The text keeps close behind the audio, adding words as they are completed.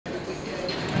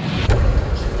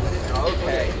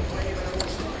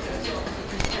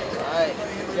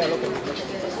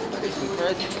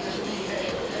guys.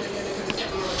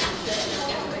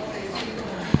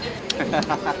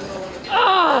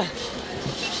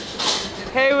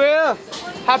 Hey Will,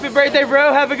 happy birthday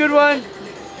bro, have a good one.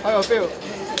 How you feel?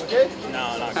 Okay?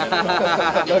 No, not good.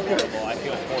 Not good. I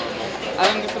feel horrible.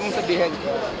 Anong gusto mong sabihin?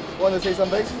 Want to say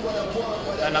something?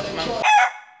 Enough, man.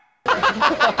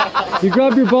 You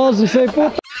grab your balls and say,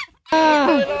 "Puta!"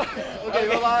 Okay,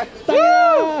 bye-bye.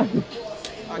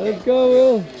 Let's go,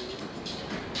 Will.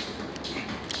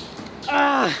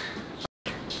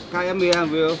 Kaya mo yan,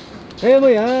 Will. Kaya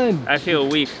mo yan. I feel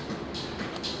weak.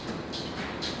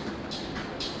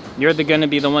 You're gonna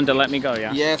be the one to let me go,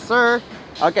 yeah? Yes, sir.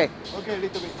 Okay. Okay,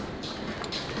 little bit.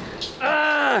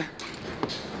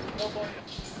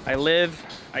 I live,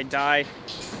 I die,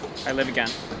 I live again.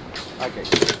 Okay.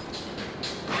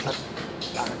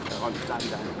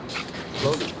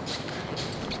 Slowly.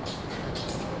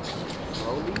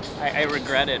 Slowly. I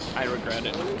regret it. I regret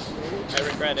it. I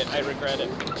regret it. I regret it.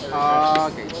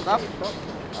 Okay, stop.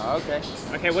 Okay.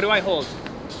 Okay, what do I hold?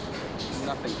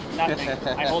 Nothing. Nothing.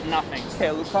 I hold nothing.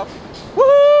 Okay, look up.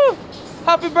 Woohoo!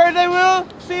 Happy birthday, Will!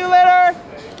 See you later!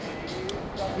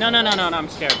 No, I'm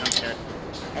scared. I'm scared.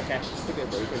 Okay. It's okay,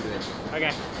 bro. You can do it.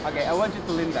 Okay. Okay, I want you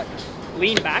to lean back.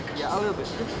 Lean back? Yeah, a little bit.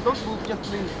 Just don't move, just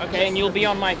lean. Okay, and you'll be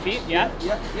on my feet? Yeah?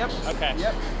 Yep. Okay.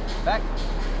 Yep. Back.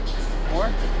 More.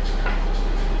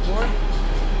 More.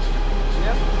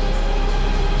 Yep.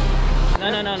 No.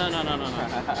 Yeah,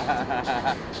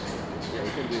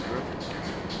 you can do it, bro.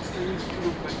 You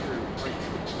move back to right.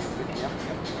 Yep.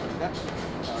 Like that.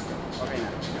 Okay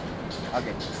now.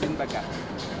 Okay, lean back up.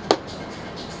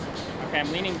 Okay,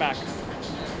 I'm leaning back.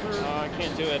 Oh, I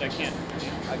can't do it. I can't.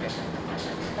 Okay.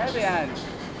 Kaya ba yan?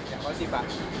 Yeah, konti pa.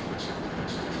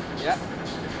 Yeah.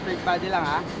 Straight body lang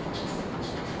ha.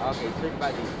 Okay, straight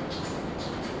body.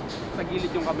 Sa gilid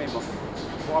yung kamay mo.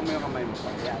 Buka mo yung kamay mo.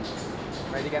 Ayan.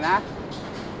 Ready ka na?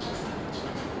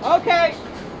 Okay!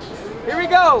 Here we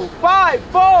go! 5,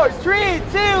 4, 3,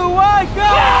 2, 1,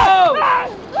 go!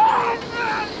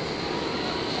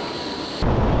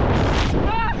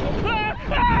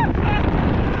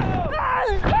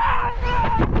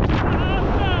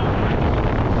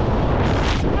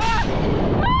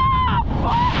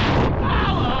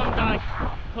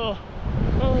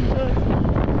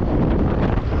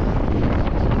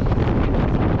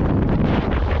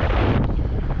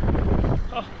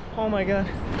 Oh my god.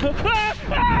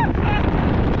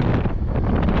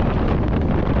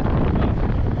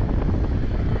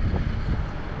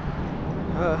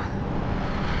 Oh,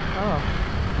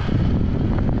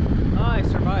 I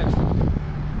survived.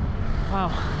 Wow.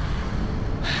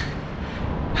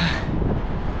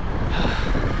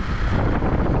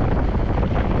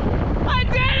 I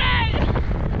did it!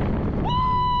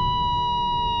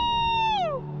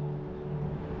 Woo!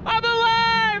 I'm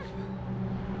alive!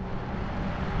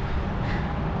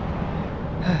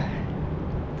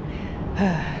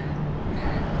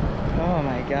 Oh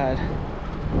my god.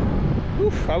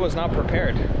 Oof, I was not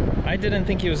prepared. I didn't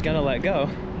think he was gonna let go.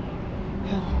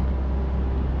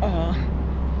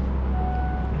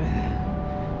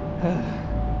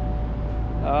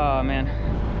 Oh man.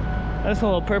 That's the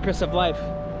whole purpose of life.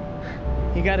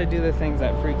 You gotta do the things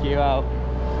that freak you out.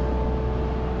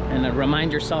 And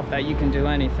remind yourself that you can do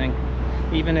anything,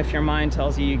 even if your mind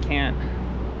tells you you can't.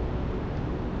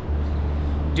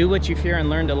 Do what you fear and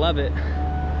learn to love it.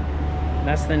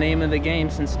 That's the name of the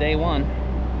game since day one.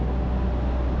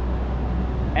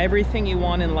 Everything you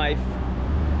want in life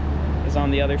is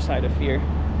on the other side of fear.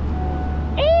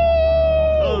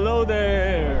 Hello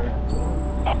there.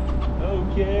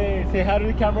 Okay, say hi to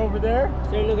the camera over there.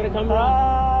 Say look at the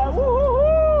camera. Woo,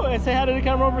 woo, woo. And say hi to the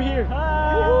camera over here.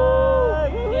 Hi.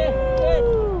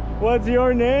 What's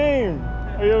your name?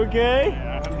 Are you okay?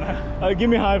 Yeah,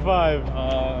 give me a high five.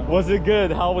 Was it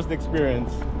good? How was the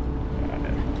experience?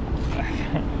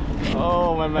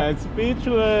 Oh my man,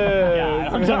 speechless. Yeah,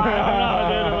 I'm sorry.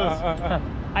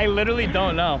 I literally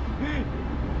don't know.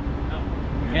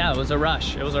 Yeah, it was a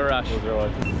rush. It was a rush. It was a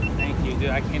rush. Thank you, dude.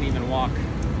 I can't even walk.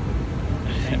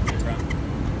 Thank you, bro.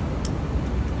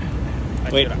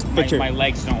 Wait, picture. My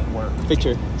legs don't work.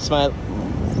 Picture. Smile.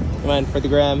 Come on, for the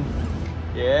gram.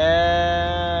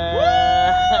 Yeah!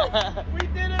 We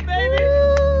did it, baby!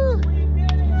 We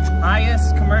did it!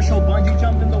 Highest commercial bungee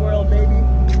jump in the world, baby.